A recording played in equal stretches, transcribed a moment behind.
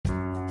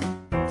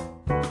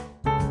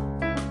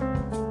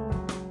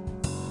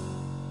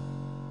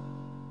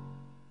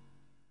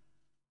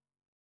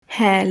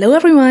Hello,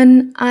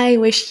 everyone. I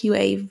wish you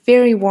a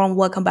very warm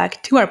welcome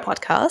back to our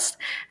podcast.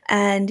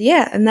 And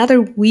yeah,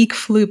 another week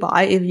flew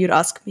by, if you'd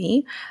ask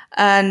me.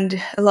 And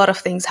a lot of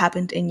things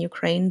happened in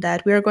Ukraine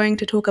that we are going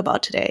to talk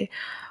about today.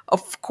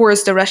 Of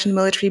course, the Russian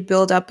military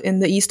buildup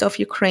in the east of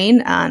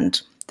Ukraine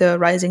and the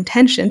rising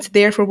tensions,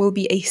 therefore, will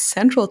be a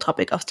central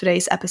topic of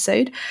today's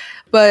episode.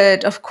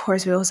 But of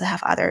course, we also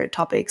have other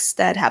topics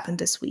that happened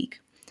this week.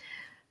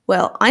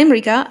 Well, I'm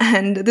Rika,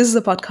 and this is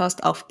a podcast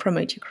of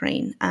Promote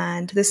Ukraine.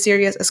 And this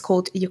series is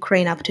called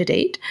Ukraine Up to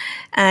Date.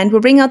 And we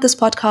bring out this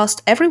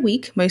podcast every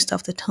week, most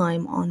of the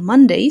time on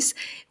Mondays,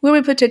 where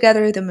we put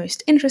together the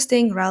most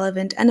interesting,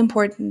 relevant, and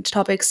important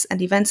topics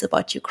and events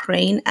about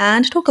Ukraine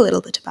and talk a little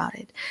bit about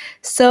it.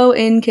 So,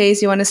 in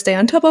case you want to stay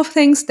on top of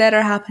things that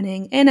are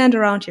happening in and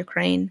around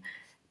Ukraine,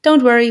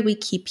 don't worry, we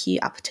keep you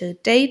up to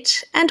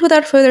date. And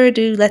without further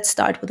ado, let's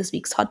start with this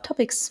week's hot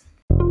topics.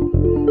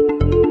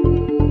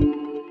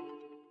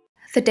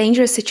 The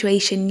dangerous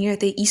situation near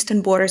the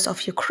eastern borders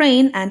of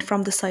Ukraine and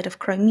from the side of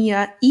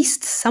Crimea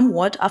eased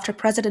somewhat after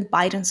President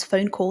Biden's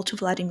phone call to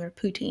Vladimir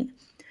Putin.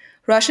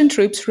 Russian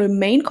troops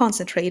remain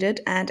concentrated,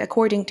 and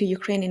according to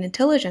Ukrainian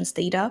intelligence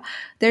data,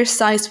 their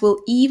size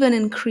will even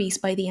increase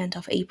by the end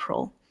of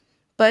April.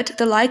 But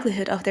the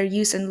likelihood of their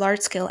use in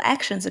large-scale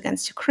actions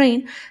against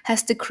Ukraine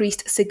has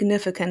decreased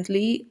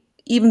significantly,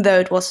 even though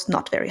it was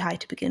not very high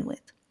to begin with.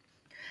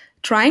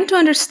 Trying to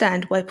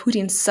understand why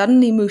Putin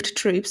suddenly moved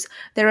troops,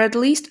 there are at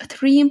least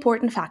three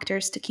important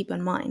factors to keep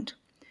in mind.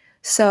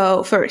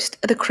 So,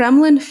 first, the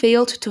Kremlin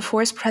failed to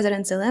force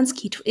President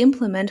Zelensky to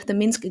implement the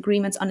Minsk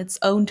agreements on its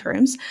own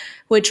terms,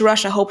 which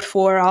Russia hoped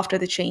for after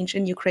the change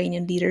in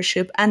Ukrainian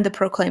leadership and the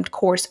proclaimed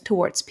course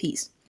towards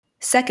peace.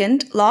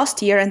 Second,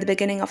 last year and the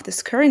beginning of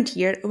this current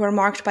year were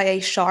marked by a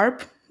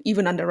sharp,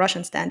 even under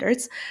Russian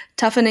standards,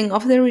 toughening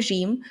of the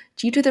regime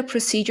due to the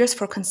procedures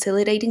for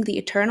consolidating the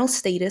eternal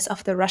status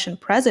of the Russian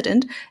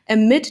president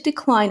amid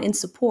decline in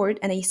support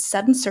and a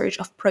sudden surge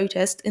of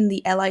protest in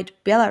the allied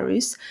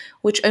Belarus,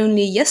 which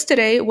only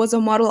yesterday was a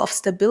model of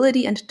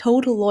stability and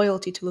total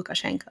loyalty to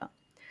Lukashenko.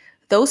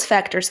 Those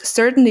factors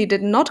certainly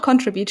did not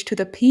contribute to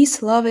the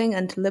peace-loving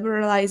and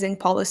liberalizing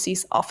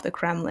policies of the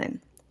Kremlin.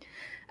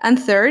 And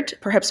third,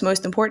 perhaps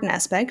most important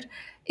aspect,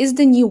 is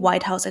the new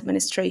White House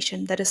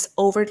administration that is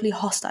overtly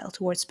hostile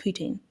towards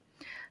Putin.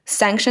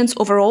 Sanctions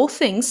over all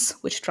things,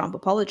 which Trump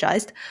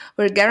apologized,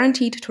 were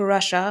guaranteed to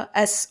Russia,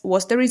 as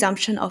was the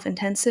resumption of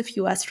intensive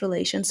US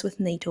relations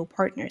with NATO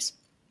partners.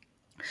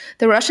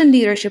 The Russian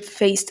leadership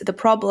faced the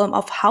problem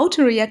of how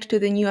to react to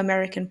the new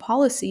American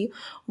policy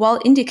while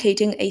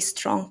indicating a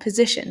strong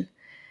position.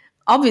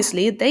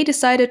 Obviously, they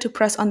decided to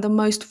press on the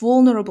most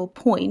vulnerable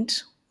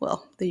point,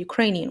 well, the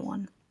Ukrainian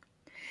one.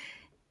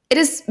 It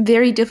is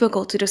very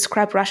difficult to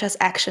describe Russia's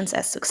actions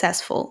as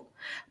successful.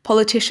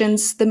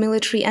 Politicians, the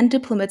military, and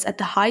diplomats at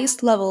the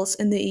highest levels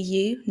in the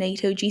EU,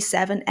 NATO,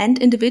 G7, and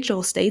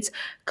individual states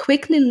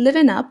quickly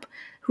liven up,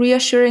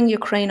 reassuring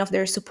Ukraine of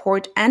their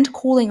support and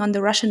calling on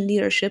the Russian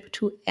leadership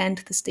to end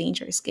this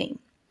dangerous game.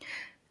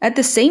 At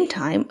the same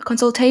time,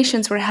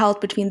 consultations were held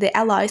between the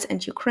Allies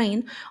and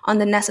Ukraine on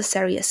the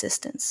necessary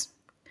assistance.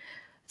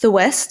 The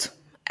West,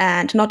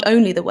 and not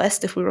only the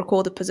West, if we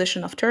recall the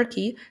position of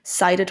Turkey,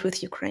 sided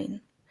with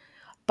Ukraine.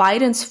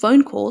 Biden's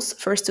phone calls,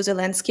 first to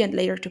Zelensky and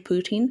later to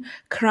Putin,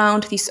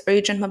 crowned these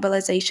urgent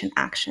mobilization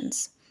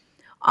actions.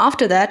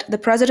 After that, the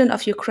president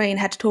of Ukraine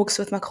had talks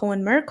with Macron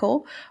and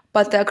Merkel,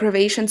 but the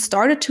aggravation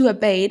started to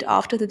abate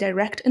after the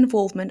direct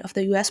involvement of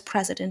the US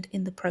president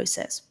in the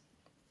process.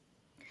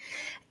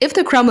 If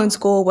the Kremlin's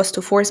goal was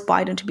to force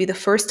Biden to be the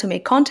first to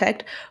make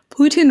contact,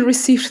 Putin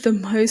received the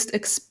most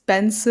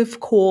expensive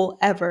call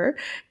ever,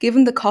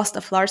 given the cost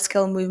of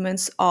large-scale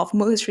movements of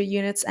military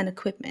units and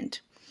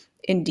equipment.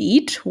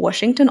 Indeed,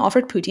 Washington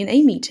offered Putin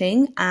a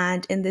meeting,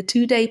 and in the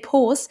two-day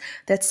pause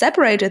that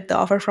separated the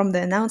offer from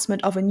the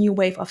announcement of a new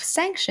wave of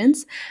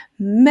sanctions,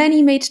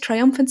 many made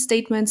triumphant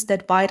statements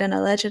that Biden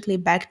allegedly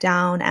backed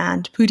down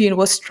and Putin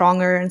was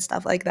stronger and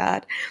stuff like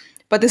that.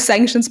 But the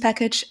sanctions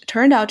package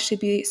turned out to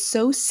be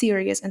so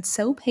serious and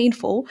so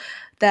painful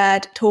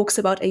that talks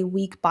about a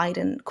weak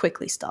Biden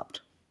quickly stopped.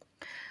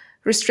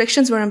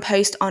 Restrictions were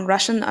imposed on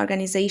Russian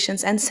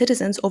organizations and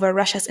citizens over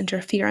Russia's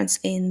interference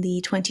in the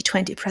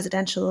 2020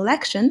 presidential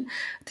election,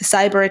 the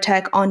cyber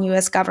attack on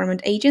US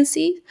government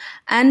agencies,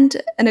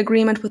 and an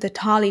agreement with the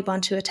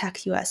Taliban to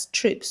attack US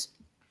troops.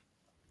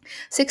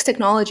 6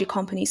 technology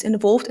companies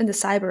involved in the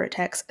cyber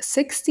attacks,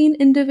 16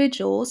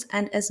 individuals,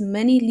 and as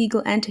many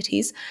legal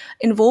entities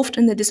involved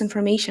in the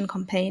disinformation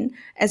campaign,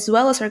 as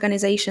well as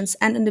organizations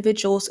and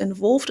individuals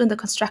involved in the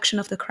construction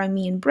of the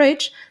Crimean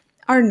Bridge,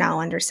 are now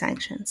under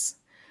sanctions.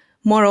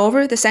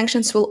 Moreover, the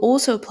sanctions will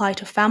also apply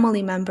to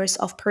family members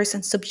of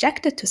persons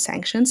subjected to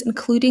sanctions,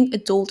 including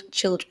adult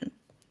children.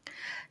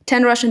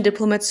 10 Russian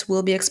diplomats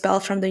will be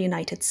expelled from the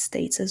United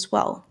States as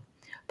well.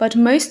 But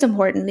most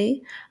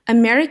importantly,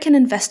 American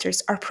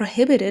investors are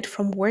prohibited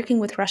from working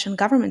with Russian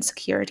government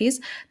securities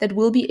that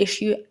will be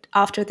issued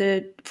after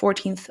the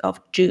 14th of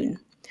June.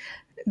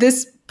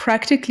 This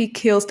practically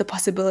kills the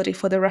possibility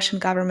for the Russian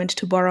government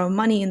to borrow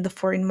money in the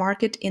foreign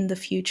market in the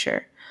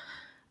future.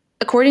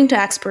 According to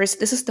experts,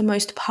 this is the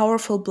most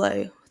powerful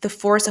blow, the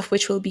force of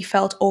which will be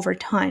felt over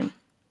time.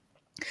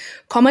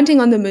 Commenting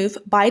on the move,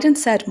 Biden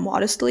said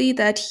modestly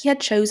that he had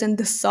chosen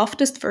the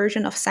softest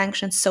version of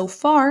sanctions so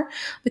far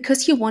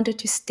because he wanted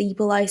to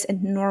stabilize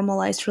and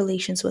normalize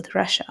relations with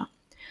Russia.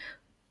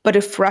 But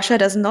if Russia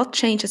does not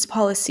change its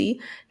policy,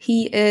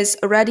 he is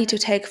ready to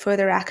take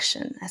further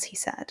action, as he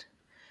said.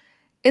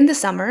 In the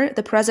summer,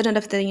 the President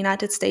of the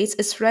United States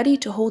is ready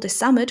to hold a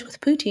summit with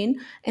Putin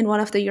in one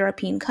of the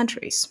European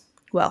countries.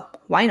 Well,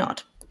 why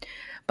not?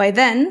 By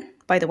then,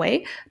 by the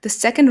way, the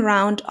second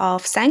round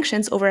of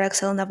sanctions over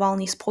Alexei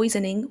Navalny's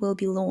poisoning will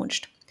be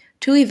launched.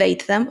 To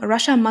evade them,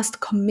 Russia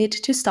must commit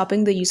to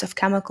stopping the use of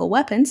chemical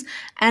weapons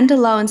and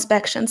allow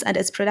inspections at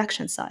its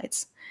production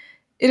sites.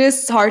 It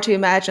is hard to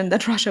imagine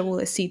that Russia will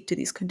accede to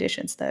these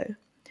conditions, though.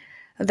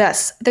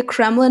 Thus, the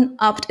Kremlin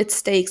upped its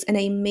stakes in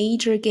a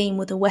major game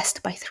with the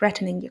West by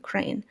threatening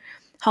Ukraine.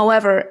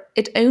 However,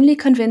 it only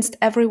convinced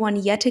everyone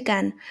yet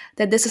again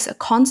that this is a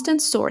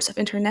constant source of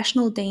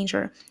international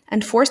danger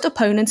and forced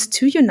opponents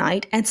to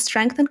unite and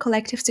strengthen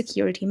collective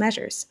security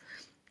measures.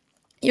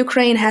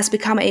 Ukraine has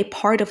become a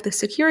part of the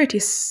security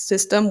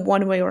system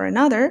one way or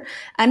another,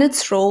 and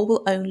its role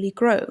will only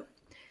grow.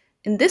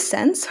 In this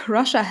sense,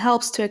 Russia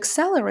helps to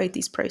accelerate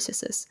these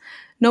processes.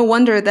 No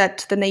wonder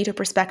that the NATO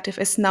perspective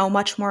is now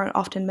much more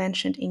often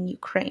mentioned in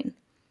Ukraine.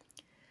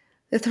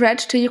 The threat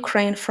to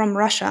Ukraine from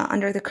Russia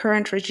under the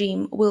current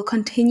regime will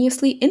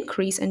continuously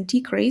increase and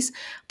decrease,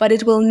 but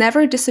it will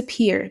never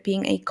disappear,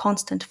 being a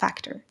constant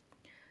factor.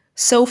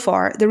 So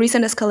far, the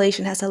recent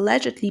escalation has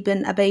allegedly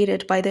been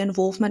abated by the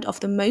involvement of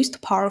the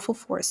most powerful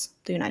force,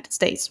 the United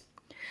States.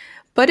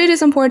 But it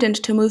is important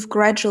to move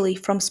gradually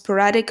from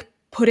sporadic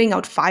putting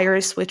out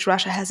fires which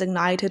Russia has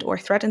ignited or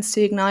threatens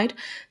to ignite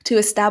to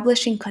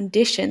establishing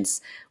conditions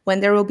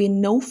when there will be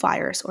no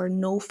fires or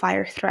no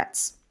fire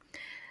threats.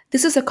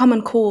 This is a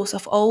common cause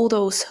of all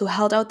those who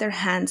held out their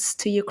hands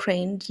to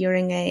Ukraine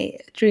during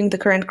the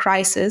current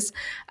crisis,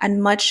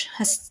 and much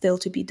has still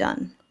to be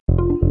done.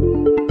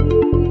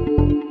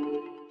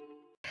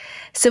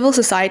 Civil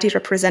society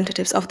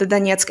representatives of the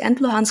Donetsk and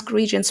Luhansk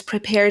regions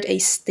prepared a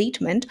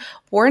statement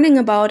warning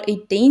about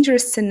a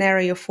dangerous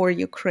scenario for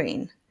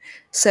Ukraine.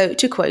 So,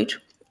 to quote,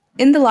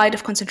 "In the light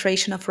of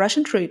concentration of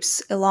Russian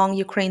troops along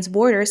Ukraine's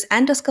borders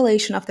and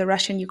escalation of the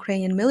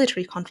Russian-Ukrainian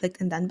military conflict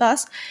in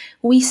Donbass,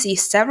 we see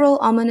several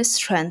ominous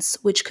trends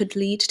which could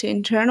lead to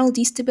internal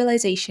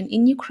destabilization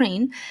in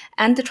Ukraine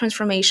and the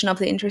transformation of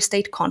the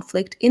interstate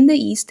conflict in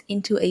the east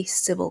into a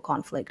civil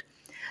conflict.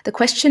 The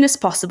question is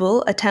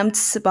possible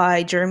attempts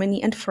by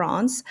Germany and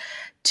France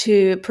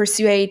to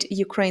persuade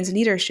Ukraine's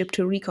leadership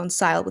to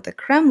reconcile with the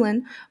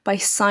Kremlin by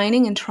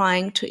signing and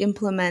trying to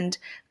implement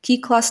key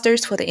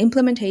clusters for the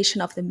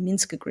implementation of the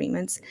Minsk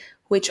agreements,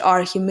 which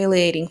are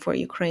humiliating for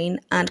Ukraine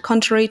and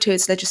contrary to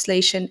its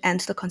legislation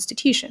and the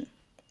constitution."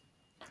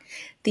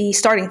 The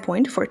starting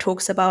point for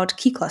talks about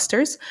key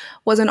clusters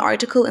was an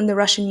article in the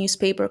Russian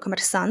newspaper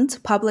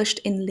Kommersant published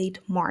in late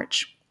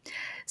March.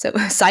 So,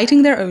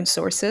 citing their own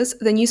sources,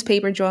 the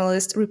newspaper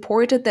journalist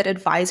reported that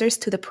advisors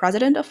to the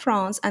President of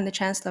France and the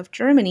Chancellor of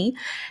Germany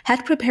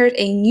had prepared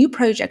a new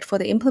project for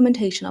the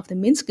implementation of the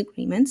Minsk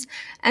agreements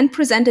and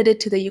presented it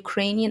to the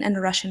Ukrainian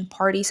and Russian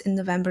parties in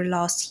November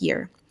last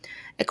year.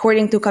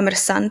 According to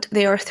Kommersant,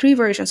 there are three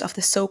versions of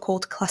the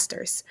so-called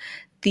clusters: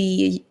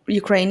 the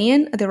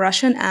Ukrainian, the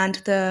Russian, and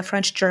the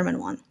French-German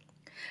one.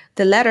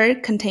 The latter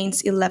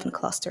contains 11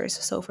 clusters,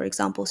 so for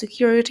example,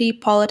 security,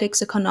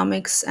 politics,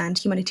 economics, and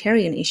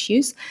humanitarian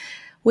issues,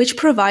 which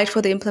provide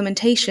for the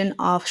implementation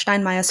of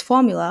Steinmeier's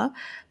formula,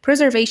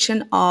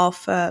 preservation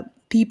of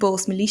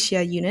people's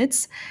militia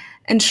units,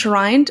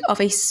 enshrined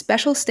of a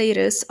special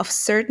status of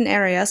certain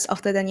areas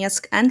of the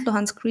Donetsk and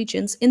Luhansk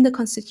regions in the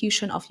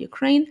constitution of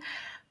Ukraine,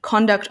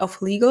 conduct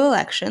of legal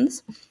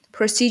elections,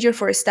 procedure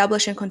for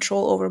establishing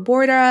control over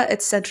border,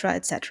 etc.,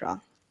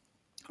 etc.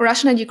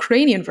 Russian and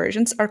Ukrainian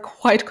versions are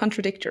quite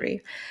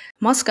contradictory.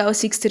 Moscow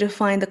seeks to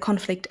define the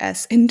conflict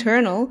as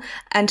internal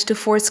and to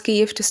force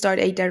Kyiv to start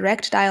a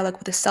direct dialogue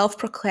with the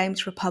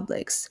self-proclaimed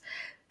republics.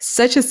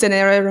 Such a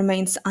scenario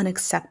remains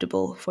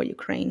unacceptable for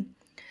Ukraine.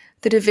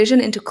 The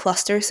division into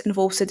clusters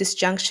involves the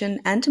disjunction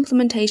and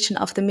implementation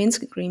of the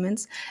Minsk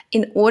agreements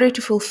in order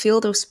to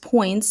fulfill those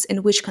points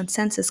in which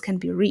consensus can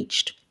be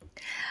reached.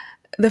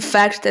 The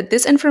fact that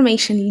this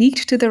information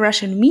leaked to the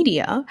Russian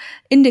media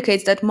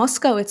indicates that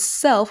Moscow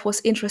itself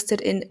was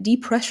interested in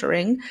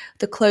depressuring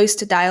the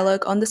closed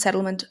dialogue on the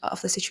settlement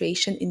of the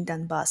situation in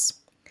Donbass.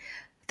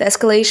 The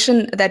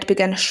escalation that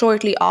began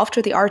shortly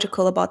after the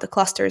article about the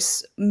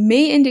clusters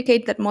may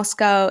indicate that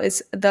Moscow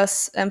is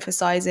thus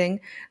emphasizing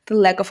the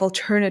lack of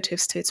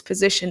alternatives to its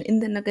position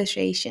in the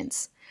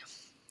negotiations.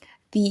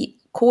 The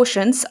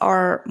cautions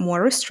are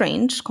more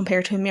restrained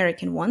compared to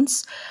American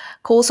ones.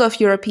 Calls of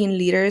European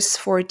leaders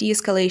for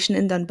de-escalation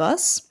in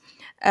Donbass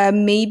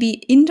may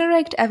be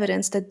indirect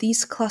evidence that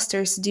these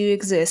clusters do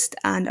exist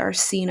and are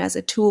seen as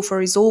a tool for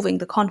resolving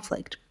the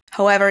conflict.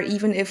 However,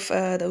 even if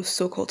those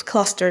so-called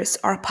clusters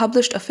are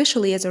published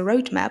officially as a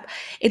roadmap,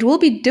 it will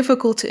be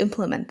difficult to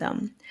implement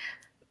them.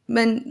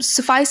 And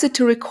suffice it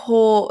to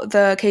recall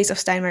the case of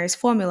Steinmeier's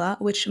formula,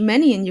 which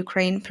many in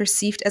Ukraine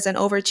perceived as an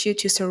overture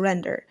to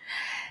surrender.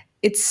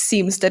 It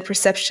seems that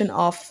perception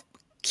of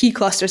key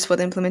clusters for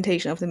the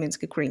implementation of the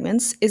Minsk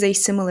agreements is a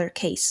similar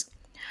case.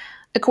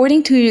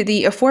 According to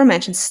the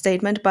aforementioned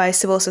statement by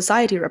civil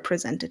society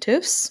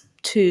representatives,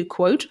 to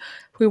quote,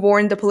 we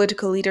warned the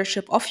political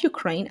leadership of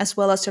Ukraine as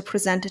well as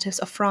representatives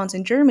of France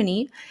and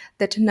Germany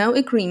that no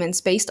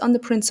agreements based on the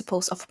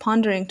principles of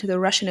pandering to the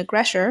Russian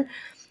aggressor,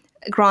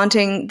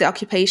 granting the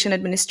occupation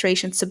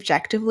administration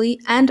subjectively,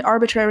 and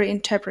arbitrarily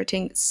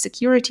interpreting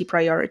security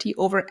priority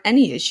over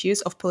any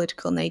issues of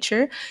political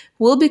nature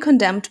will be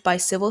condemned by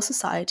civil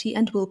society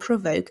and will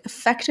provoke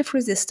effective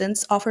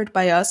resistance offered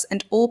by us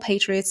and all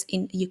patriots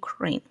in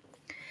Ukraine.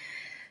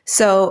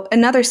 So,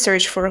 another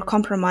search for a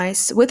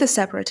compromise with the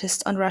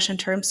separatists on Russian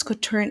terms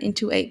could turn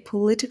into a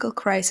political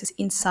crisis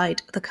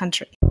inside the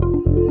country.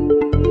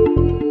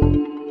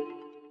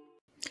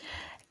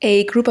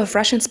 A group of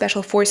Russian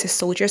Special Forces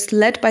soldiers,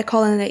 led by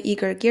Colonel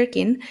Igor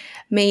Girkin,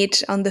 made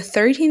on the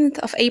 13th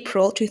of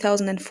April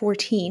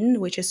 2014,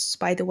 which is,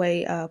 by the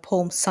way,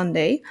 Palm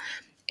Sunday,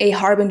 a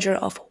harbinger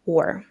of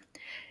war.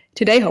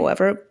 Today,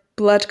 however,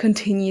 blood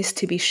continues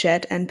to be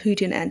shed, and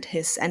Putin and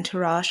his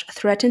entourage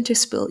threaten to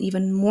spill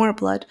even more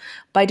blood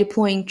by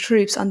deploying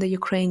troops on the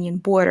Ukrainian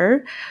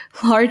border,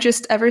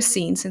 largest ever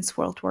seen since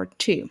World War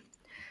II.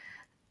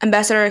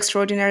 Ambassador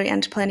Extraordinary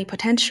and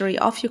Plenipotentiary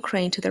of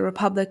Ukraine to the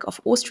Republic of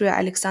Austria,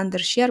 Alexander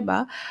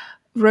Scherba,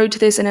 wrote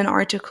this in an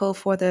article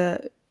for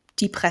the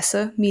Die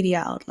Presse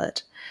media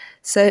outlet.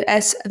 So,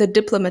 as the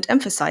diplomat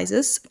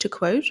emphasizes, to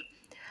quote,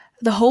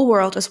 the whole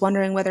world is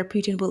wondering whether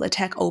Putin will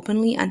attack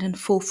openly and in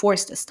full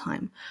force this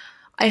time.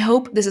 I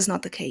hope this is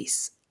not the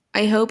case.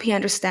 I hope he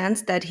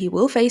understands that he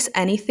will face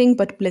anything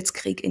but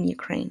blitzkrieg in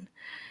Ukraine.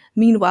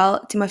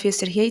 Meanwhile, Timofey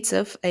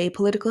Sergeytsev, a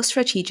political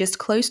strategist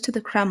close to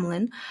the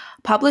Kremlin,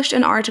 published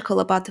an article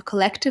about the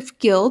collective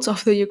guilt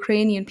of the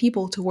Ukrainian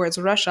people towards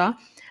Russia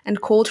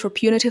and called for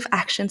punitive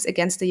actions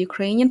against the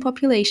Ukrainian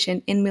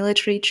population in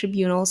military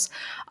tribunals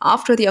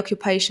after the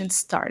occupation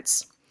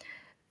starts.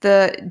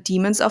 The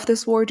demons of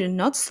this war do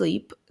not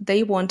sleep,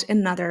 they want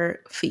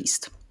another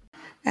feast.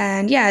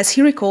 And as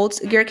he recalled,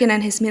 Girkin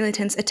and his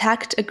militants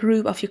attacked a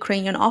group of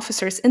Ukrainian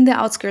officers in the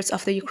outskirts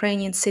of the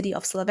Ukrainian city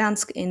of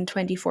Slavyansk in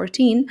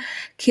 2014,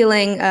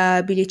 killing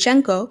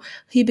Bilichenko,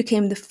 who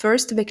became the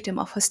first victim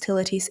of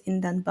hostilities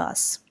in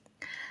Donbass.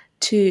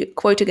 To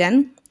quote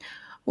again,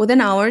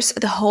 within hours,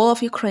 the whole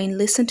of Ukraine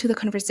listened to the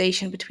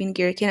conversation between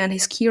Girkin and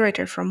his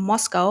curator from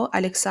Moscow,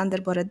 Alexander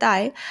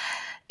Borodai,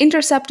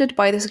 intercepted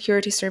by the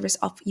security service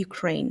of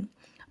Ukraine.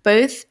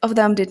 Both of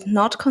them did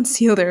not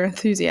conceal their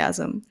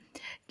enthusiasm.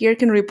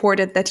 Girkin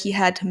reported that he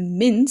had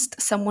minced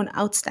someone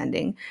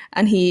outstanding,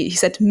 and he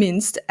said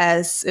minced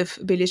as if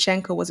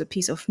Bilichenko was a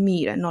piece of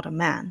meat and not a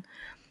man.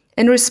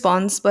 In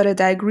response,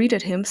 Borodai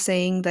greeted him,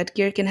 saying that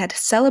Girkin had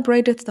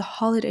celebrated the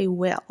holiday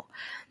well.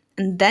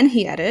 And then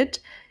he added,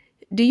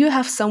 do you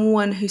have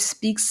someone who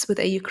speaks with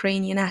a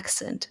Ukrainian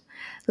accent?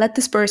 Let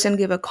this person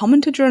give a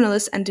comment to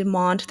journalists and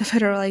demand the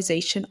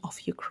federalization of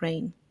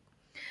Ukraine.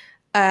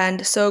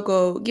 And so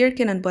go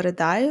Girkin and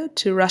Borodai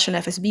to Russian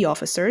FSB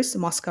officers,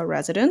 Moscow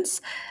residents,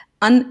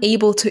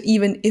 unable to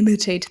even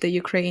imitate the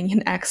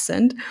Ukrainian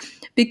accent,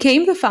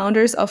 became the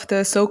founders of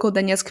the so-called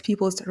Donetsk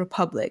People's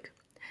Republic.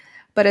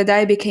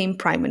 Borodai became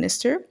prime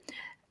minister,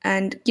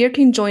 and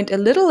Girkin joined a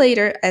little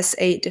later as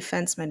a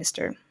defense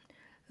minister.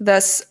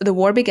 Thus, the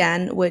war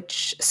began,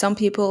 which some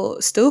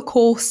people still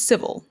call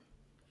civil.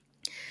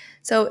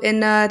 So, in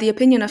the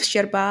opinion of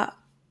Scherba,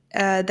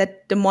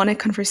 that demonic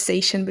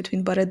conversation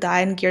between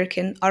Borodai and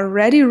Girkin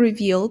already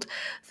revealed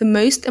the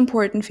most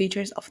important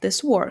features of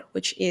this war,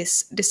 which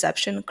is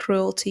deception,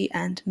 cruelty,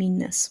 and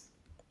meanness.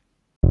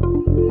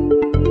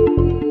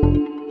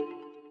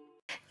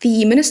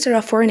 The Minister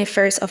of Foreign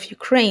Affairs of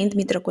Ukraine,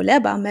 Dmytro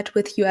Kuleba, met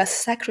with U.S.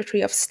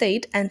 Secretary of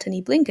State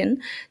Antony Blinken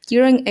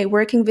during a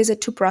working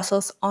visit to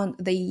Brussels on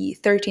the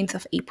 13th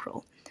of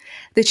April.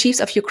 The chiefs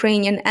of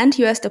Ukrainian and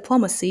U.S.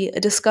 diplomacy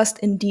discussed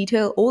in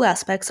detail all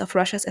aspects of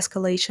Russia's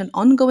escalation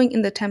ongoing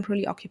in the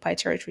temporarily occupied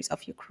territories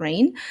of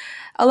Ukraine,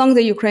 along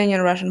the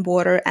Ukrainian-Russian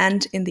border,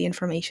 and in the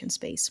information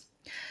space.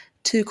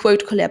 To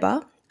quote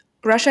Kuleba,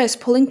 Russia is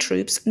pulling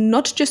troops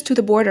not just to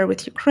the border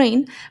with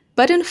Ukraine,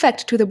 but in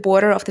fact to the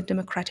border of the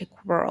democratic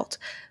world.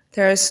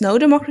 There is no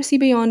democracy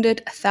beyond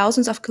it,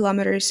 thousands of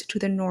kilometers to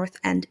the north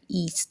and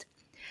east.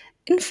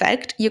 In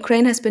fact,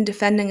 Ukraine has been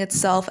defending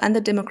itself and the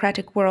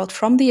democratic world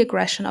from the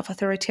aggression of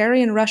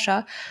authoritarian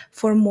Russia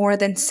for more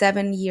than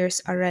 7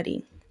 years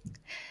already.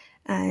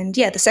 And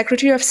the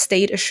Secretary of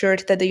State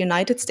assured that the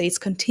United States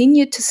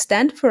continued to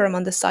stand firm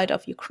on the side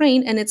of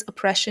Ukraine in its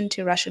oppression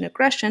to Russian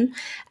aggression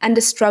and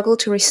the struggle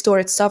to restore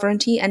its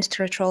sovereignty and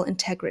territorial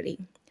integrity.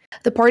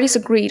 The parties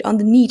agreed on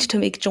the need to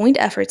make joint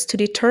efforts to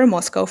deter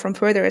Moscow from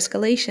further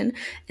escalation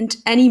and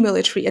any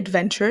military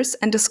adventures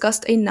and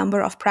discussed a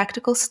number of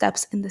practical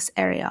steps in this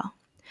area.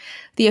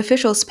 The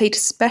officials paid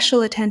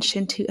special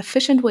attention to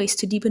efficient ways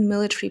to deepen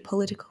military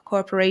political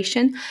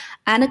cooperation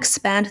and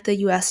expand the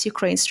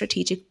US-Ukraine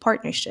strategic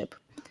partnership.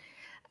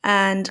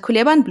 And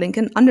Kuleba and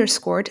Blinken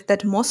underscored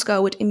that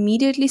Moscow would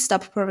immediately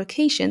stop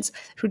provocations,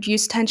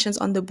 reduce tensions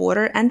on the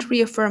border, and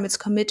reaffirm its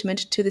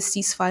commitment to the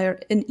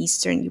ceasefire in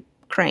eastern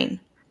Ukraine.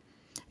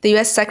 The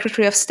US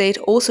Secretary of State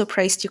also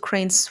praised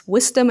Ukraine's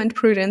wisdom and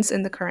prudence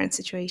in the current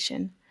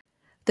situation.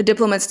 The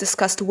diplomats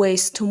discussed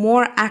ways to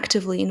more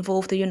actively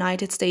involve the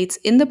United States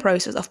in the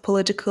process of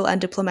political and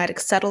diplomatic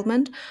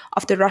settlement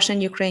of the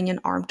Russian-Ukrainian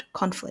armed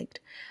conflict.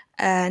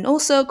 And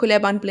also,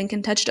 Kuleba and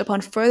Blinken touched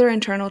upon further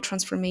internal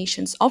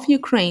transformations of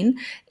Ukraine,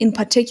 in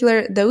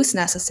particular those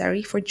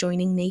necessary for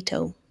joining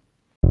NATO.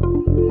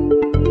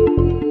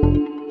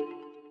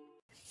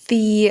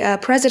 The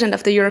president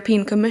of the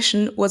European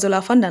Commission,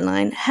 Ursula von der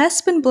Leyen,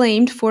 has been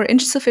blamed for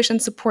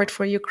insufficient support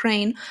for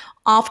Ukraine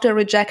after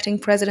rejecting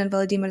President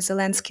Volodymyr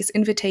Zelensky's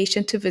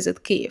invitation to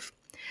visit Kyiv.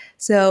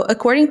 So,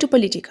 according to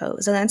Politico,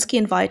 Zelensky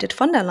invited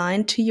von der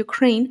Leyen to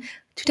Ukraine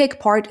to take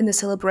part in the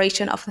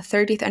celebration of the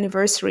 30th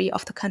anniversary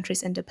of the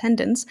country's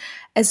independence,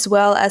 as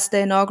well as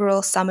the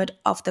inaugural summit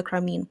of the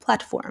Crimean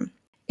Platform.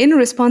 In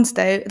response,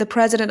 though, the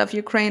president of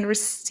Ukraine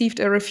received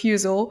a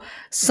refusal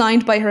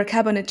signed by her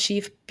cabinet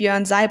chief,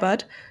 Björn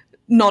Seibert,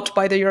 not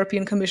by the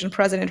European Commission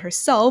president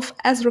herself,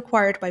 as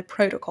required by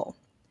protocol.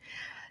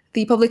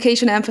 The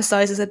publication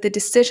emphasizes that the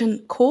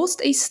decision caused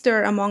a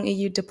stir among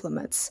EU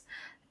diplomats.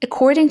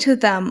 According to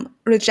them,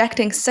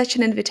 rejecting such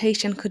an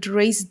invitation could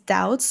raise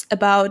doubts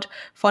about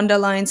von der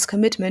Leyen's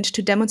commitment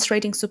to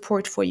demonstrating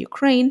support for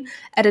Ukraine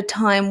at a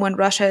time when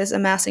Russia is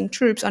amassing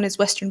troops on its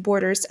western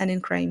borders and in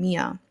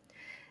Crimea.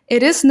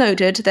 It is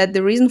noted that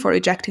the reason for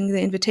rejecting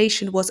the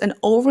invitation was an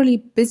overly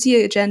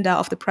busy agenda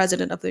of the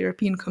president of the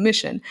European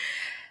Commission.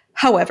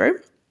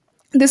 However,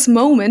 this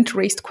moment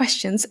raised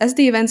questions as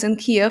the events in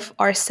Kyiv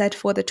are set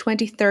for the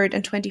 23rd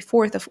and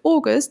 24th of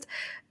August,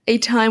 a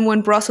time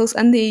when Brussels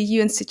and the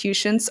EU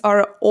institutions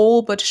are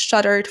all but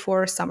shuttered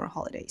for summer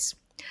holidays.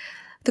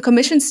 The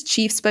Commission's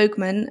chief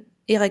spokesman,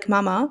 Eric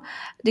Mama,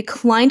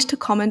 declined to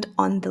comment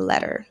on the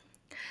letter.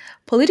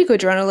 Politico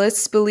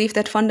journalists believe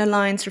that von der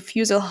Leyen's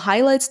refusal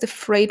highlights the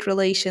frayed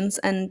relations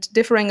and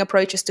differing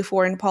approaches to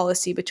foreign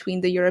policy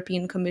between the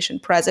European Commission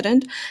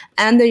president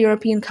and the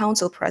European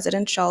Council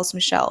president, Charles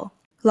Michel.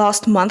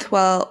 Last month,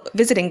 while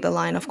visiting the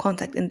line of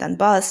contact in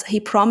Donbass, he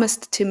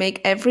promised to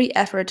make every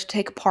effort to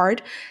take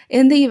part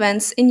in the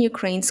events in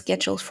Ukraine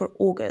scheduled for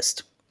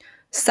August.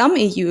 Some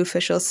EU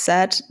officials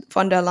said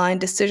von der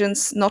Leyen's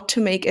decisions not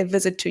to make a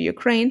visit to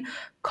Ukraine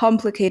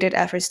complicated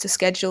efforts to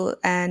schedule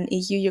an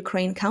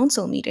EU-Ukraine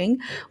Council meeting,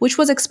 which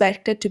was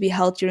expected to be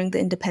held during the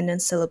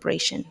independence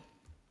celebration.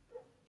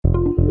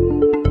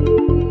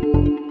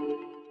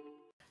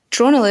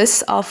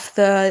 Journalists of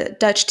the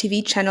Dutch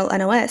TV channel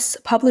NOS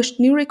published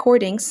new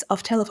recordings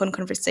of telephone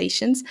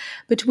conversations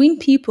between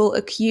people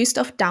accused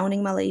of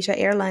downing Malaysia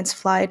Airlines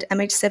flight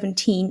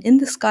MH17 in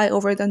the sky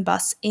over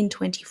Donbass in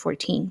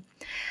 2014.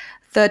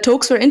 The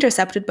talks were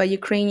intercepted by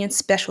Ukrainian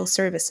special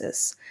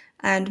services,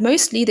 and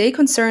mostly they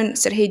concern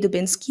Sergei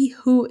Dubinsky,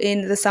 who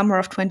in the summer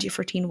of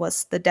 2014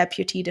 was the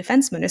deputy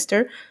defense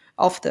minister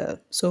of the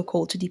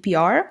so-called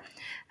DPR,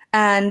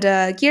 and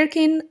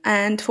Girkin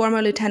and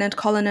former lieutenant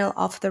colonel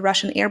of the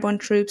Russian airborne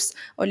troops,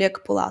 Oleg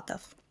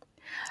Pulatov.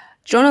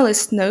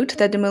 Journalists note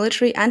that the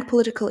military and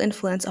political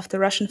influence of the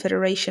Russian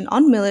Federation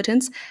on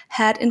militants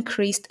had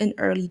increased in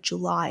early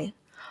July.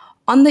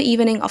 On the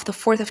evening of the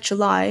 4th of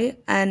July,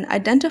 an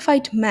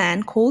identified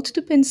man called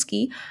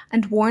Dubinsky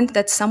and warned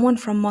that someone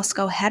from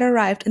Moscow had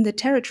arrived in the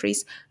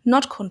territories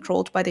not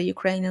controlled by the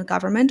Ukrainian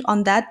government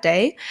on that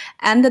day,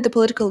 and that the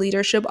political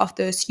leadership of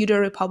the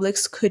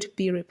pseudo-republics could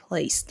be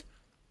replaced.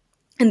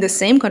 In the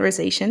same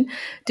conversation,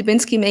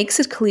 Dubinsky makes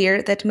it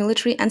clear that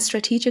military and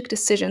strategic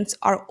decisions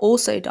are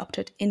also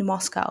adopted in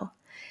Moscow.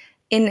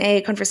 In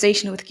a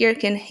conversation with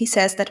Girkin, he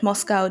says that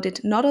Moscow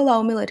did not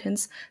allow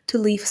militants to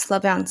leave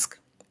Slavyansk.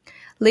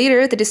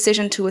 Later, the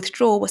decision to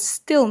withdraw was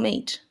still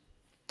made.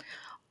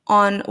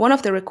 On one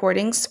of the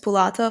recordings,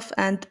 Pulatov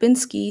and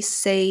Dubinsky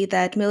say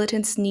that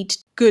militants need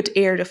good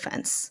air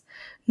defense,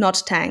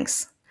 not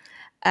tanks.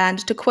 And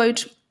to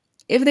quote,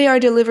 "If they are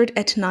delivered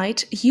at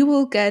night, you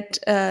will get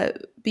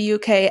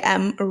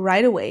BUKM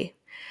right away.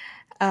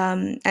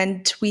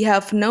 And we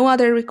have no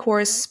other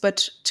recourse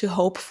but to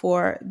hope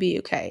for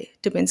BUK,"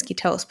 Dubinsky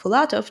tells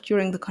Pulatov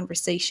during the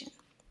conversation.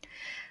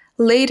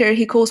 Later,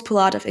 he calls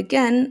Pulatov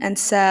again and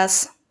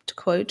says, to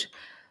quote,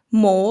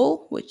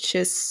 "MOL," which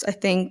is, I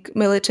think,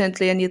 militant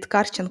Leonid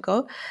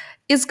Karchenko,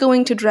 "is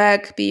going to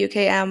drag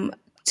BUKM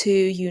to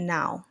you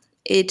now.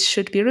 It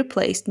should be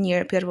replaced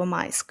near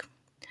Pervomaisk."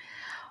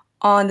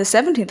 On the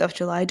 17th of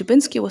July,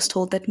 Dubinsky was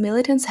told that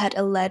militants had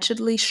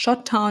allegedly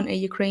shot down a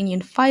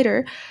Ukrainian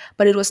fighter,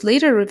 but it was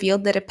later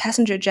revealed that a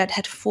passenger jet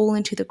had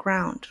fallen to the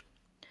ground.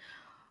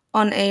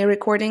 On a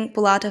recording,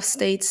 Pulatov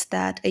states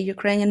that a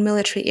Ukrainian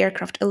military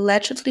aircraft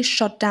allegedly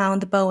shot down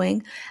the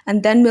Boeing,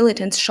 and then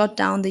militants shot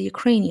down the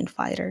Ukrainian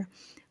fighter.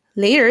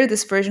 Later,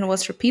 this version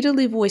was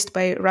repeatedly voiced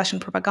by Russian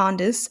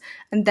propagandists,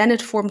 and then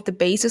it formed the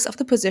basis of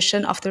the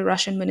position of the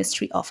Russian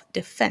Ministry of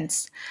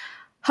Defense.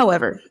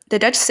 However, the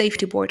Dutch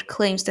Safety Board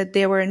claims that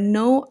there were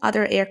no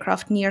other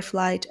aircraft near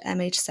flight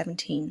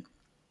MH17.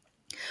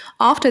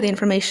 After the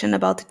information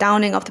about the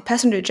downing of the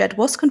passenger jet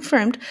was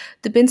confirmed,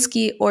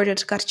 Dubinsky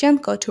ordered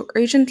Karchenko to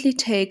urgently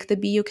take the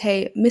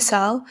Buk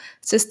missile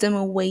system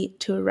away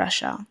to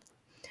Russia.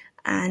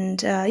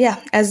 And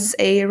as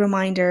a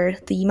reminder,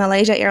 the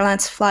Malaysia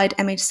Airlines flight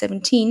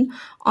MH17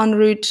 en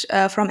route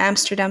from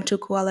Amsterdam to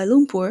Kuala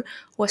Lumpur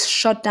was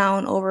shot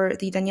down over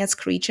the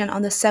Donetsk region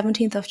on the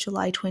 17th of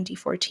July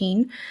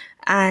 2014,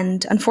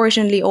 and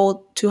unfortunately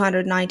all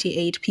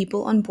 298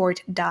 people on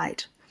board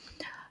died.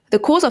 The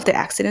cause of the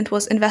accident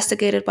was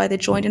investigated by the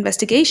Joint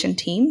Investigation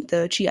Team,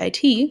 the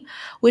GIT,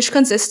 which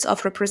consists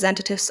of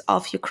representatives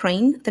of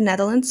Ukraine, the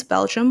Netherlands,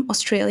 Belgium,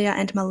 Australia,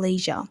 and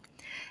Malaysia.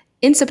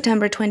 In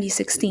September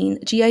 2016,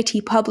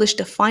 GIT published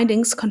the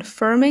findings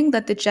confirming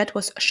that the jet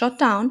was shot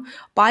down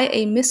by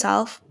a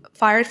missile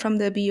fired from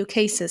the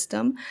Buk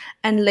system,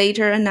 and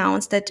later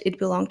announced that it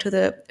belonged to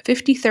the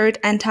 53rd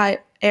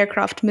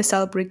Anti-Aircraft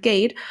Missile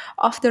Brigade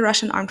of the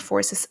Russian Armed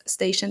Forces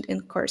stationed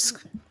in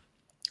Kursk.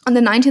 On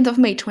the 19th of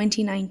May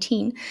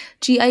 2019,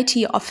 GIT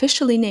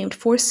officially named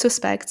 4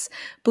 suspects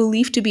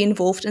believed to be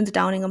involved in the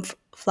downing of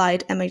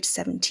flight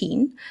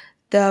MH17,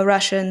 the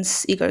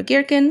Russians Igor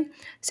Girkin,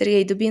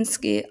 Sergei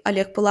Dubinsky,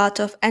 Oleg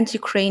Pulatov, and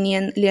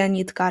Ukrainian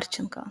Leonid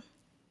Karchenko.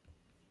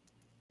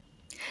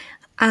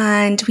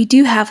 And we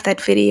do have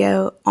that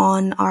video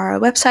on our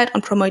website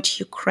on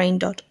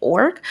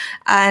promoteukraine.org,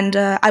 and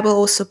I will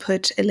also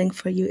put a link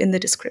for you in the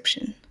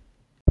description.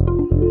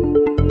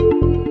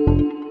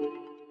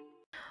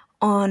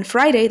 On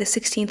Friday, the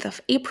 16th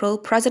of April,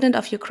 President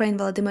of Ukraine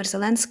Volodymyr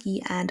Zelensky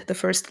and the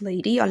First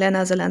Lady,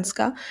 Olena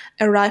Zelenska,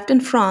 arrived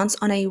in France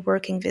on a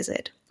working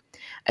visit.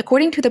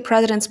 According to the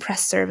president's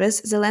press service,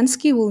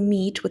 Zelensky will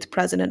meet with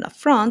President of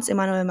France,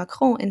 Emmanuel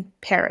Macron, in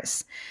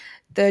Paris.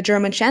 The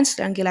German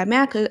Chancellor Angela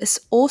Merkel is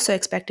also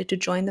expected to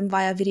join them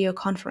via video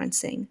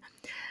conferencing.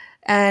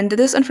 And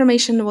this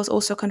information was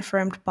also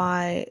confirmed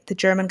by the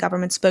German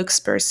government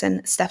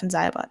spokesperson, Steffen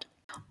Seibert.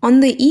 On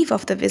the eve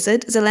of the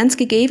visit,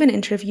 Zelensky gave an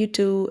interview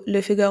to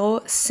Le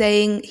Figaro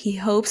saying he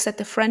hopes that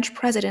the French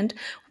president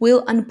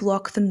will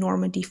unblock the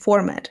Normandy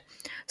format.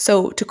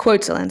 So, to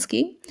quote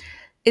Zelensky,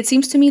 "It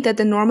seems to me that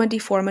the Normandy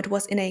format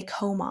was in a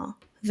coma.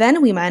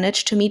 Then we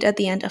managed to meet at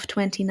the end of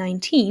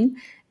 2019,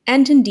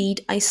 and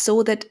indeed I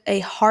saw that a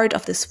heart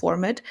of this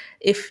format,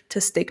 if to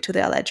stick to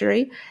the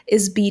allegory,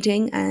 is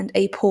beating and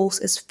a pulse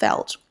is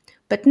felt.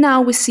 But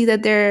now we see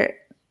that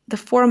the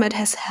format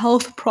has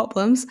health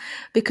problems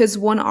because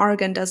one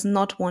organ does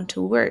not want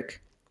to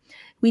work.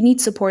 We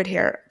need support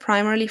here,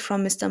 primarily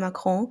from Mr.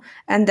 Macron,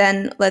 and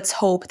then let's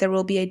hope there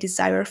will be a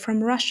desire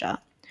from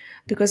Russia.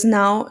 Because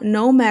now,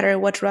 no matter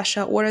what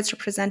Russia or its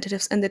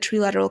representatives in the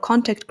Trilateral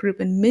Contact Group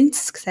in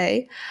Minsk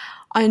say,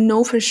 I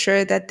know for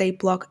sure that they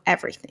block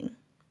everything."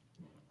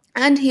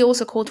 And he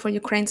also called for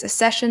Ukraine's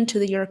accession to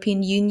the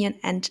European Union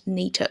and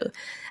NATO.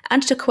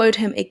 And to quote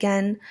him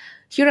again,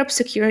 "Europe's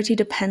security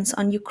depends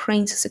on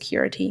Ukraine's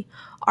security.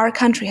 Our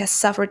country has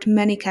suffered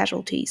many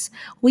casualties.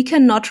 We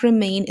cannot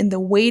remain in the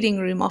waiting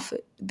room of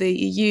the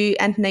EU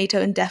and NATO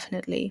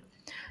indefinitely.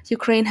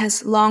 Ukraine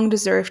has long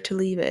deserved to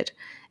leave it.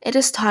 It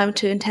is time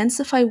to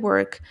intensify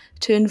work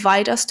to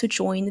invite us to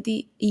join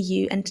the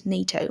EU and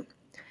NATO."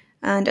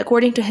 And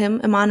according to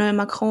him, Emmanuel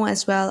Macron,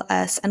 as well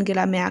as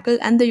Angela Merkel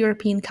and the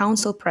European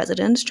Council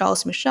President,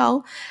 Charles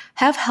Michel,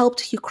 have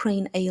helped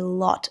Ukraine a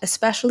lot,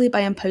 especially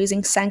by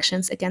imposing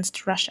sanctions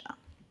against Russia.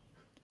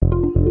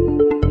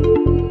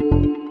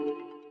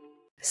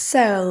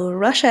 So,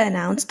 Russia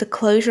announced the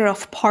closure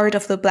of part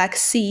of the Black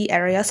Sea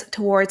areas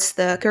towards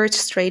the Kerch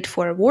Strait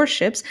for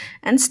warships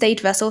and state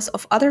vessels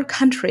of other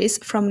countries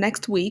from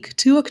next week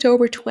to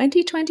October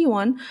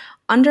 2021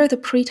 under the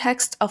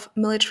pretext of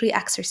military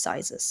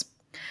exercises.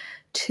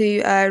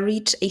 To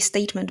read a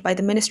statement by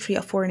the Ministry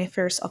of Foreign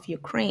Affairs of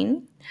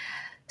Ukraine,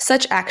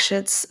 such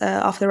actions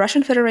of the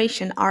Russian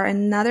Federation are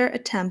another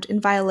attempt in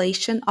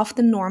violation of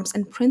the norms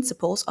and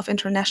principles of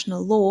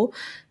international law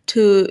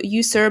to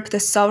usurp the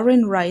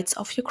sovereign rights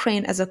of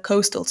Ukraine as a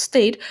coastal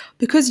state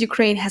because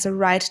Ukraine has a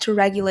right to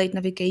regulate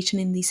navigation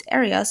in these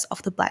areas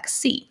of the Black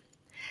Sea.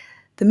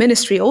 The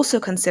ministry also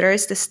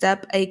considers the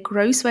step a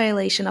gross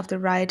violation of the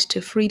right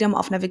to freedom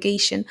of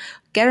navigation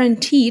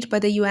guaranteed by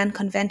the UN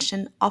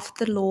Convention of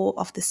the Law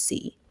of the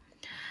Sea.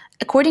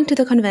 According to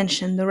the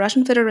convention, the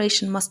Russian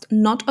Federation must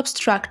not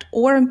obstruct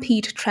or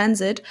impede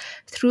transit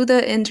through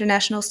the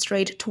international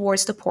strait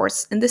towards the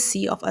ports in the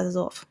Sea of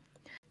Azov.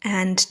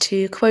 And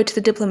to quote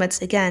the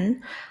diplomats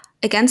again,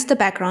 against the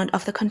background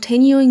of the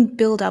continuing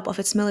buildup of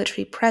its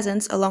military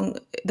presence along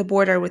the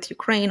border with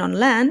Ukraine on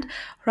land,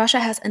 Russia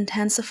has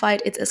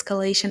intensified its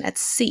escalation at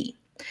sea.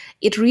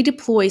 It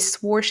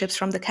redeploys warships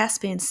from the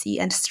Caspian Sea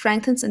and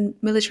strengthens its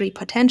military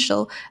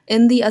potential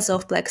in the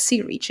Azov Black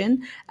Sea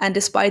region, and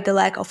despite the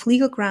lack of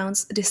legal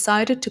grounds,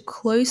 decided to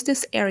close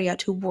this area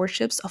to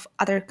warships of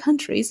other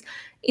countries,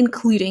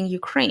 including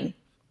Ukraine.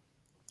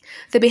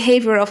 The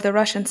behavior of the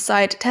Russian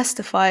side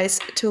testifies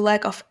to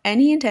lack of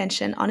any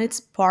intention on its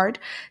part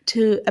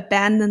to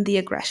abandon the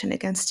aggression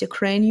against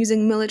Ukraine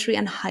using military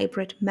and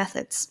hybrid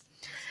methods.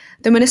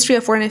 The Ministry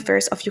of Foreign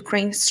Affairs of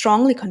Ukraine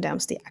strongly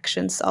condemns the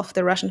actions of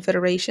the Russian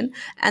Federation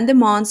and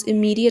demands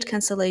immediate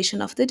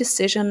cancellation of the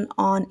decision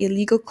on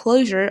illegal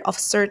closure of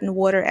certain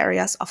water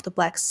areas of the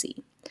Black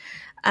Sea.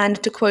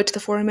 And to quote the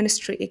Foreign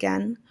Ministry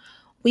again,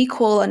 "We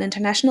call on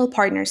international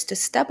partners to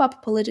step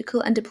up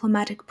political and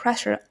diplomatic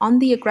pressure on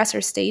the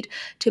aggressor state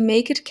to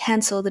make it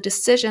cancel the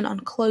decision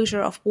on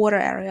closure of water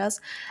areas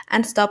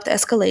and stop the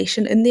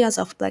escalation in the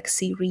Azov Black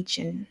Sea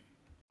region."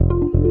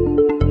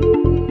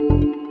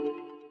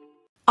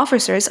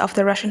 Officers of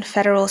the Russian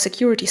Federal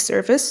Security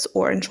Service,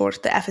 or in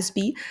short the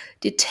FSB,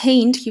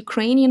 detained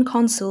Ukrainian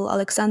consul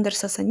Alexander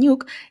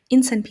Sasanyuk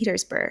in St.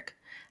 Petersburg.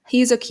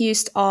 He is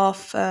accused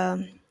of,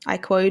 I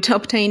quote,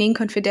 obtaining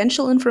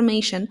confidential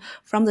information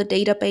from the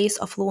database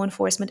of law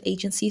enforcement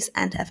agencies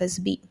and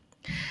FSB.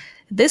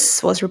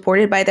 This was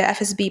reported by the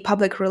FSB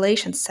Public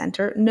Relations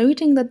Center,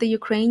 noting that the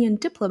Ukrainian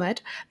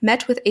diplomat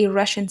met with a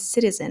Russian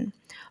citizen.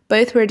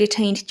 Both were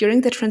detained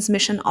during the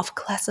transmission of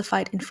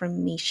classified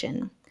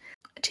information.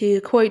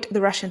 To quote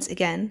the Russians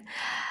again,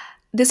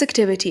 "This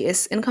activity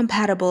is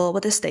incompatible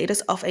with the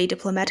status of a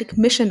diplomatic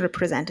mission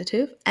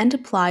representative and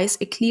implies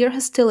a clear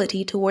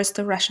hostility towards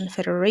the Russian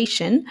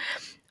Federation,"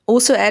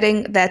 also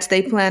adding that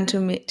they plan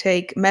to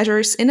take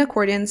measures in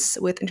accordance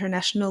with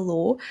international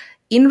law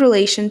in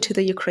relation to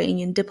the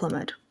Ukrainian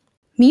diplomat.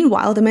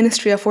 Meanwhile, the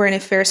Ministry of Foreign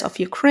Affairs of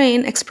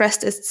Ukraine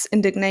expressed its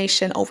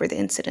indignation over the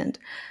incident.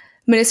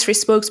 Ministry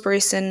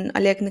spokesperson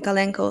Oleg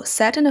Nikolenko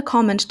said in a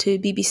comment to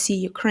BBC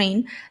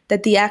Ukraine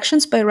that the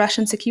actions by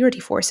Russian security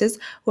forces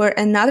were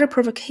another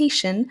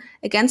provocation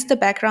against the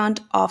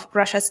background of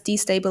Russia's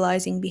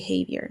destabilizing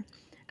behavior.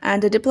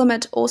 And the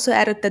diplomat also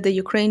added that the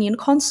Ukrainian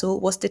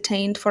consul was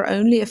detained for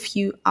only a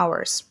few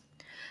hours.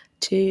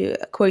 To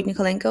quote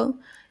Nikolenko,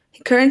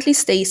 "He currently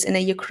stays in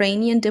a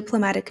Ukrainian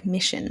diplomatic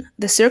mission.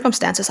 The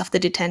circumstances of the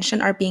detention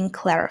are being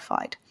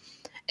clarified.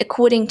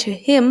 According to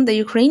him, the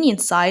Ukrainian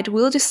side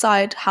will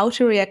decide how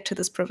to react to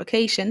this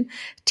provocation,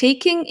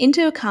 taking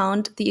into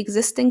account the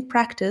existing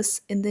practice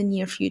in the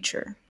near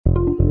future."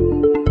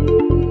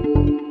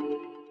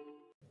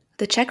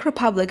 The Czech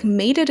Republic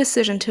made a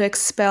decision to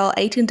expel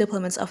 18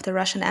 diplomats of the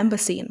Russian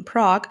embassy in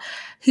Prague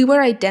who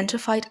were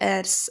identified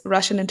as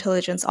Russian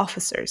intelligence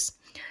officers.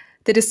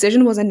 The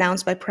decision was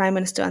announced by Prime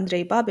Minister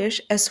Andrej Babiš,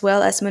 as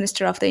well as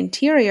Minister of the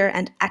Interior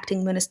and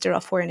Acting Minister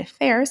of Foreign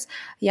Affairs,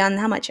 Jan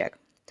Hamáček.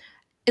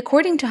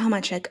 According to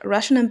Hamáček,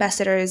 Russian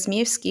Ambassador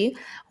Zmievsky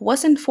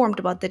was informed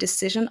about the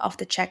decision of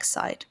the Czech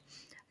side.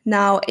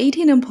 Now,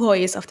 18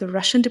 employees of the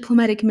Russian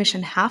diplomatic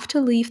mission have to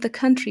leave the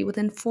country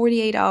within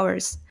 48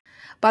 hours.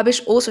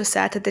 Babiš also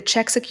said that the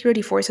Czech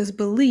security forces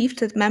believed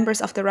that members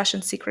of the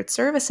Russian secret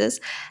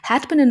services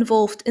had been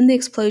involved in the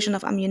explosion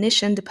of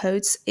ammunition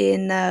depots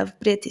in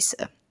Vretice.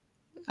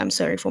 I'm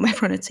sorry for my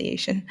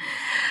pronunciation.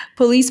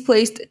 Police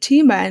placed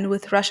 2 men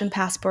with Russian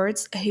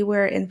passports who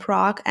were in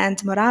Prague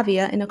and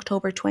Moravia in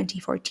October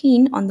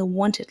 2014 on the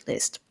wanted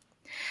list.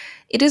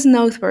 It is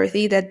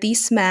noteworthy that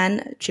these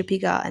men,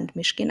 Chipiga and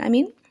Mishkin,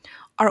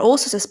 are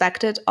also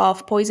suspected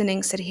of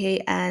poisoning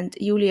Sergei and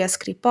Yulia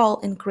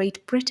Skripal in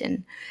Great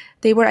Britain.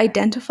 They were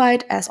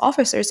identified as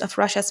officers of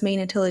Russia's main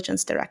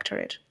intelligence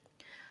directorate.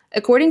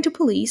 According to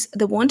police,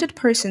 the wanted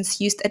persons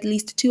used at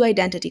least 2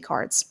 identity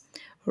cards: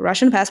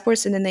 Russian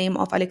passports in the name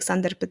of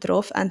Alexander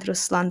Petrov and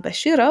Ruslan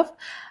Bashirov,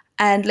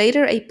 and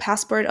later a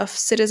passport of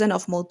citizen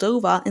of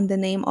Moldova in the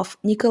name of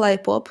Nikolai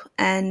Pop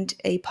and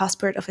a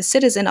passport of a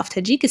citizen of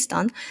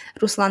Tajikistan,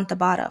 Ruslan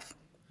Tabarov.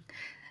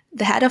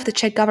 The head of the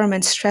Czech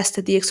government stressed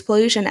that the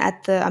explosion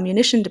at the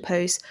ammunition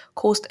depots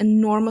caused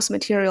enormous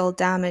material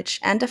damage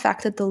and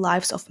affected the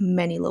lives of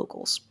many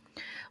locals.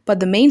 But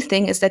the main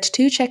thing is that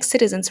 2 Czech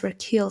citizens were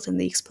killed in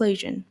the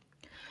explosion.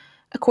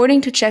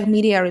 According to Czech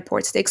media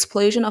reports, the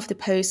explosion of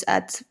depots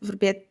at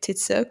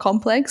Vrbětice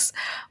complex,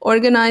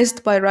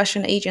 organized by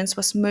Russian agents,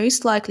 was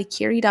most likely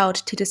carried out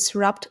to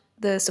disrupt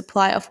the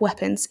supply of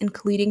weapons,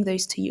 including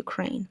those to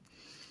Ukraine.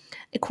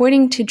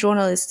 According to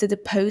journalists, the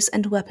depots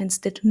and weapons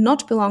did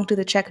not belong to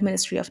the Czech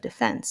Ministry of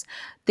Defense.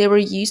 They were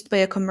used by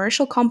a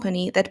commercial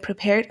company that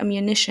prepared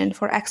ammunition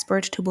for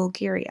export to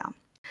Bulgaria.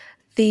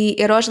 The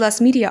Rozhlas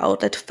media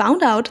outlet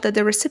found out that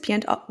the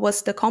recipient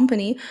was the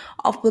company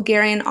of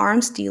Bulgarian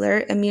arms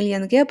dealer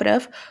Emilian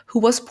Gebrev, who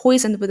was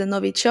poisoned with a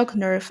Novichok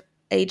nerve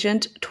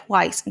agent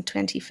twice in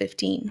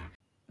 2015.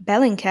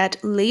 Bellingcat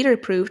later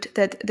proved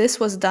that this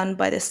was done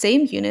by the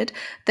same unit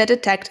that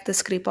attacked the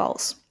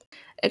Skripals.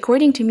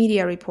 According to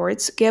media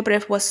reports,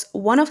 Gebrev was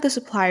one of the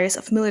suppliers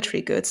of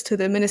military goods to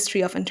the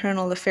Ministry of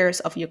Internal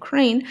Affairs of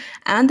Ukraine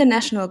and the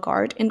National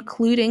Guard,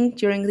 including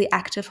during the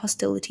active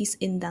hostilities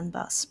in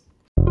Donbass.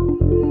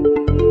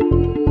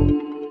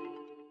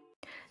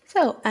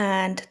 So,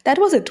 and that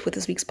was it with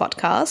this week's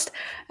podcast.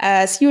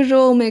 As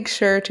usual, make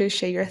sure to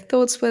share your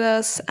thoughts with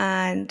us.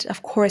 And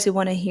of course, we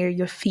want to hear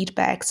your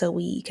feedback so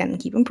we can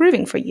keep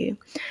improving for you.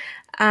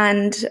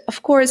 And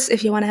of course,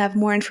 if you want to have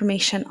more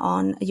information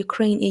on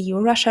Ukraine, EU,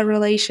 Russia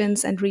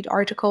relations and read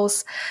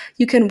articles,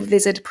 you can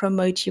visit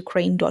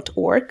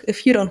promoteukraine.org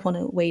if you don't want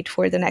to wait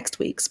for the next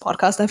week's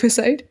podcast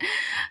episode.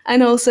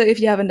 And also, if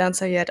you haven't done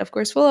so yet, of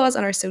course, follow us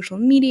on our social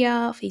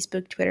media,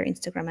 Facebook, Twitter,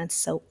 Instagram, and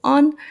so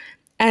on.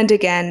 And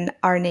again,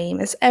 our name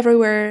is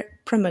everywhere,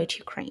 Promote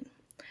Ukraine.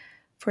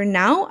 For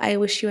now, I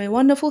wish you a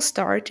wonderful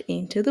start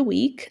into the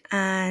week,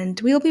 and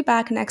we'll be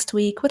back next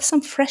week with some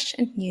fresh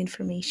and new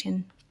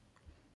information.